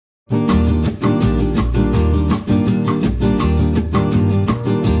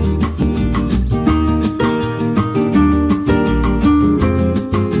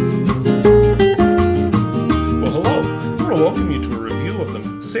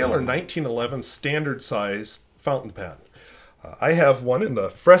Sailor 1911 standard size fountain pen. I have one in the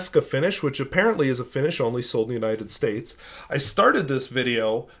Fresca finish, which apparently is a finish only sold in the United States. I started this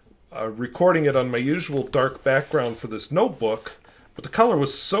video recording it on my usual dark background for this notebook, but the color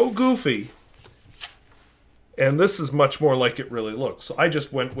was so goofy, and this is much more like it really looks. So I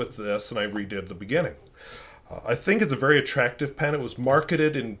just went with this and I redid the beginning. I think it's a very attractive pen. It was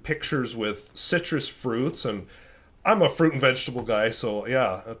marketed in pictures with citrus fruits, and I'm a fruit and vegetable guy, so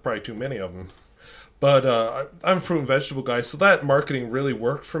yeah, probably too many of them. But I'm a fruit and vegetable guy, so that marketing really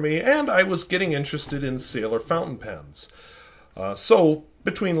worked for me, and I was getting interested in Sailor fountain pens. So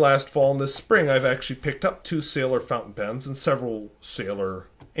between last fall and this spring, I've actually picked up 2 Sailor fountain pens and several Sailor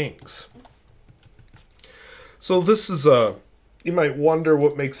inks. So this is you might wonder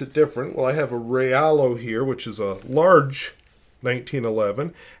what makes it different. Well, I have a Realo here, which is a large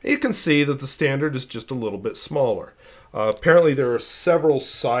 1911. And you can see that the standard is just a little bit smaller. Apparently there are several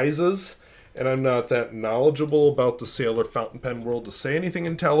sizes, and I'm not that knowledgeable about the Sailor fountain pen world to say anything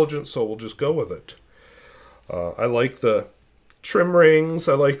intelligent, so we'll just go with it. I like the trim rings.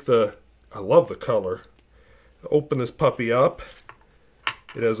 I love the color. Open this puppy up.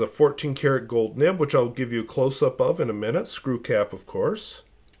 It has a 14 karat gold nib, which I'll give you a close-up of in a minute. Screw cap, of course.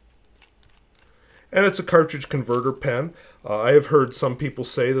 And it's a cartridge converter pen. I have heard some people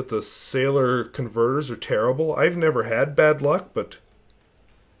say that the Sailor converters are terrible. I've never had bad luck, but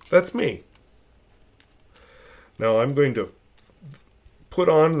that's me. Now I'm going to put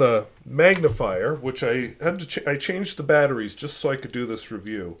on the magnifier, which I changed the batteries just so I could do this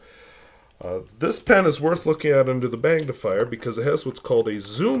review. This pen is worth looking at under the magnifier because it has what's called a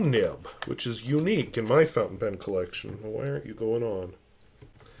zoom nib, which is unique in my fountain pen collection. Why aren't you going on?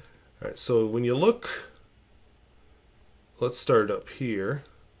 Alright, so when you look, let's start up here.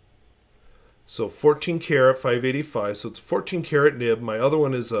 So 14 karat 585, so it's a 14 karat nib. My other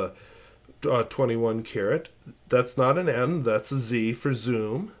one is a 21 karat. That's not an N, that's a Z for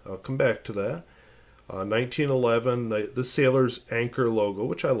zoom. I'll come back to that. 1911, the Sailor's anchor logo,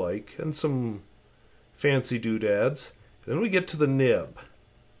 which I like, and some fancy doodads. Then we get to the nib.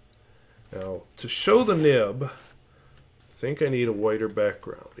 Now, to show the nib, I think I need a whiter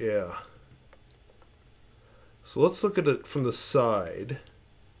background. Yeah. So let's look at it from the side.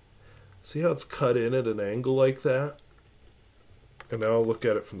 See how it's cut in at an angle like that? And now I'll look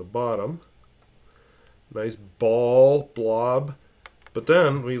at it from the bottom. Nice ball, blob. But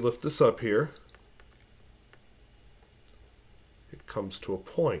then we lift this up here. It comes to a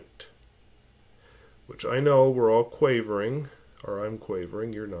point. Which I know we're all quavering. Or I'm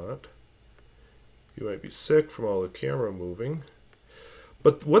quavering, you're not. You might be sick from all the camera moving.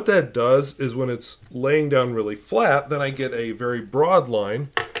 But what that does is when it's laying down really flat, then I get a very broad line.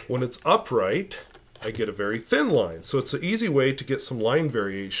 When it's upright, I get a very thin line. So it's an easy way to get some line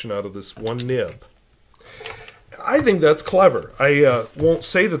variation out of this one nib. I think that's clever. I won't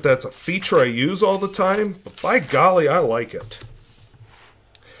say that that's a feature I use all the time, but by golly, I like it.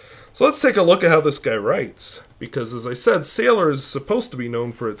 So let's take a look at how this guy writes. Because as I said, Sailor is supposed to be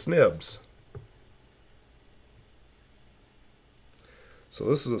known for its nibs. So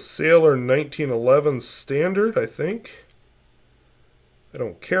this is a Sailor 1911 standard, I think. I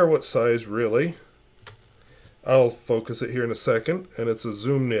don't care what size, really. I'll focus it here in a second, and it's a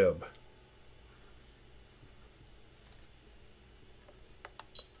zoom nib.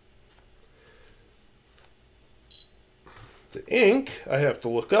 The ink, I have to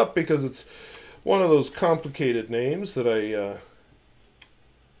look up because it's one of those complicated names that I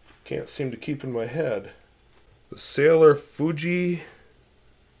can't seem to keep in my head. The Sailor fuji-musume,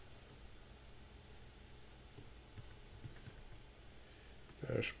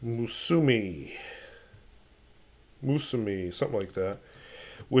 something like that,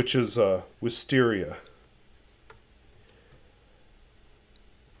 which is wisteria.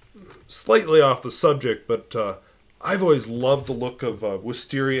 Slightly off the subject, but I've always loved the look of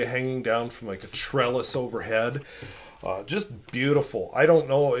wisteria hanging down from like a trellis overhead. Just beautiful. I don't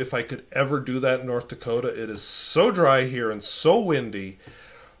know if I could ever do that in North Dakota. It is so dry here and so windy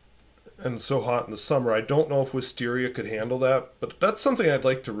and so hot in the summer. I don't know if wisteria could handle that, but that's something I'd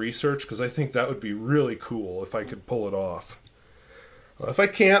like to research because I think that would be really cool if I could pull it off. If I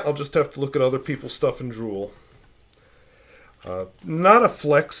can't, I'll just have to look at other people's stuff and drool. Not a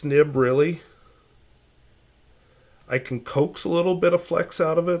flex nib, really. I can coax a little bit of flex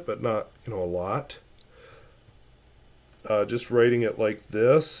out of it, but not, a lot. Just writing it like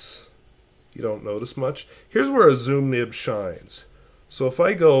this, you don't notice much. Here's where a zoom nib shines. So if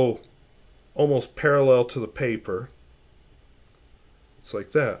I go almost parallel to the paper, it's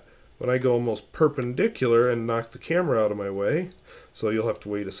like that. when I go almost perpendicular and knock the camera out of my way, so you'll have to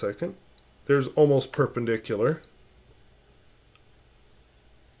wait a second, there's almost perpendicular.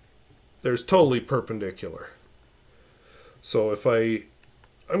 There's totally perpendicular. So if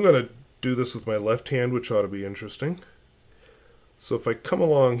I'm going to do this with my left hand, which ought to be interesting. So if I come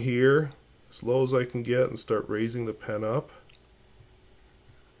along here as low as I can get and start raising the pen up,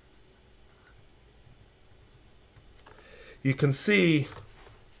 you can see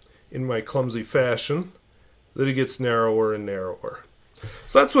in my clumsy fashion that it gets narrower and narrower.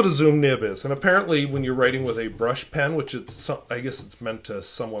 So that's what a zoom nib is. And apparently when you're writing with a brush pen, which I guess it's meant to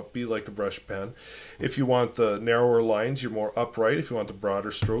somewhat be like a brush pen, if you want the narrower lines, you're more upright. If you want the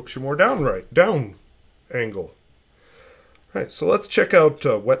broader strokes, you're more down angle. All right, so let's check out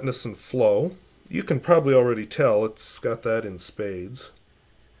wetness and flow. You can probably already tell it's got that in spades.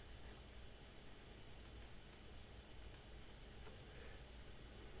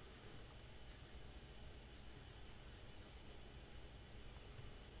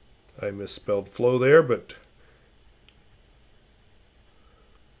 I misspelled flow there, but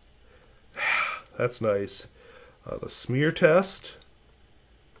that's nice. The smear test.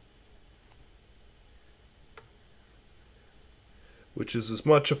 Which is as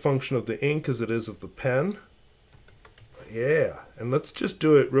much a function of the ink as it is of the pen. Yeah, and let's just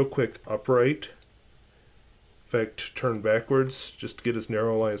do it real quick upright. In fact, turn backwards just to get as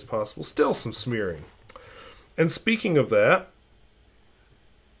narrow a line as possible. Still some smearing. And speaking of that,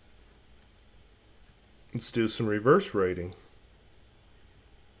 let's do some reverse writing.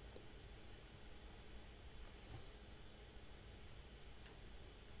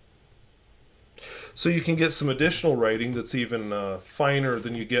 So you can get some additional writing that's even finer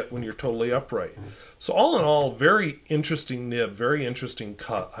than you get when you're totally upright. So all in all, very interesting nib, very interesting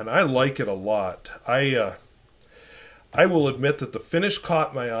cut, and I like it a lot. I will admit that the finish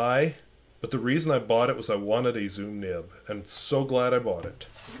caught my eye, but the reason I bought it was I wanted a zoom nib, and so glad I bought it.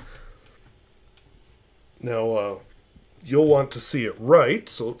 Now, you'll want to see it right,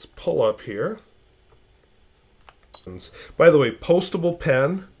 so let's pull up here. By the way, postable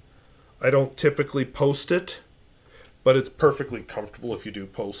pen. I don't typically post it, but it's perfectly comfortable if you do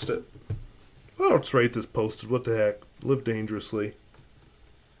post it. Well, let's write this posted. What the heck? Live dangerously.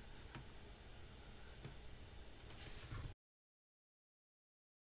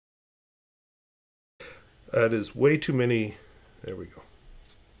 That is way too many. There we go.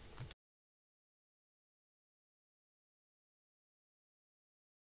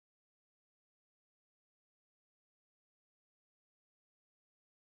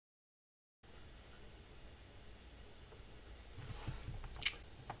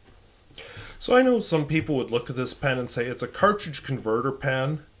 So I know some people would look at this pen and say it's a cartridge converter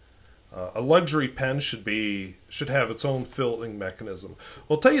pen. A luxury pen should have its own filling mechanism.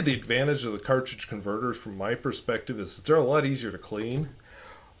 Well, I'll tell you the advantage of the cartridge converters from my perspective is they're a lot easier to clean.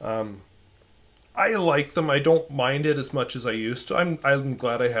 I like them. I don't mind it as much as I used to. I'm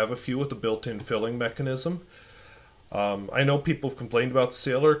glad I have a few with the built-in filling mechanism. I know people have complained about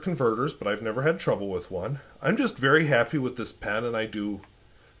Sailor converters, but I've never had trouble with one. I'm just very happy with this pen, and I do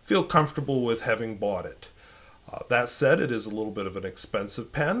feel comfortable with having bought it. That said, it is a little bit of an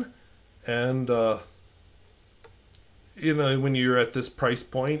expensive pen, and you know, when you're at this price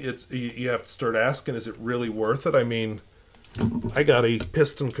point, you have to start asking, is it really worth it? I mean, I got a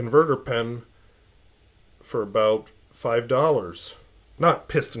piston converter pen for about $5. Not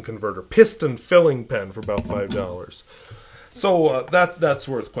piston converter, piston filling pen for about $5. So that's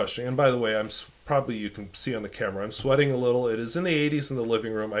worth questioning. And by the way, probably you can see on the camera, I'm sweating a little. It is in the 80s in the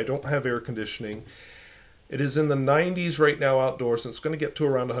living room. I don't have air conditioning. It is in the 90s right now outdoors, and it's going to get to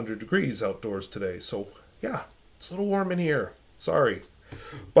around 100 degrees outdoors today. So yeah, it's a little warm in here. Sorry.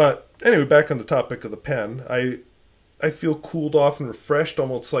 But anyway, back on the topic of the pen, I feel cooled off and refreshed,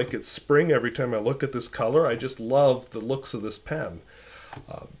 almost like it's spring every time I look at this color. I just love the looks of this pen.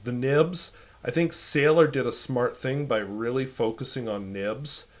 The nibs, I think Sailor did a smart thing by really focusing on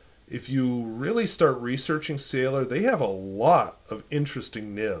nibs. If you really start researching Sailor, they have a lot of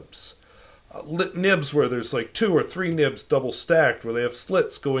interesting nibs. Nibs where there's like 2 or 3 nibs double stacked, where they have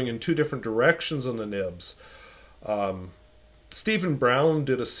slits going in 2 different directions on the nibs. Stephen Brown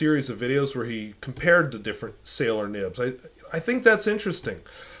did a series of videos where he compared the different Sailor nibs. I think that's interesting.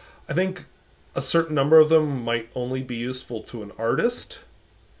 I think a certain number of them might only be useful to an artist,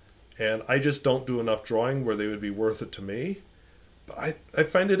 and I just don't do enough drawing where they would be worth it to me. But I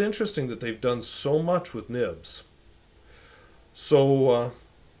find it interesting that they've done so much with nibs. So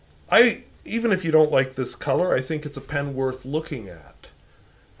even if you don't like this color, I think it's a pen worth looking at.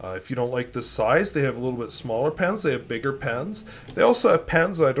 If you don't like this size, they have a little bit smaller pens. They have bigger pens. They also have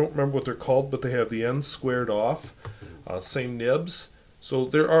pens, I don't remember what they're called, but they have the ends squared off. Same nibs. So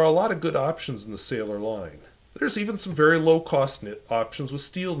there are a lot of good options in the Sailor line. There's even some very low-cost options with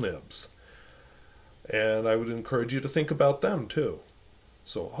steel nibs. And I would encourage you to think about them too.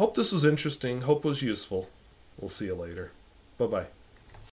 So hope this was interesting. Hope it was useful. We'll see you later. Bye-bye.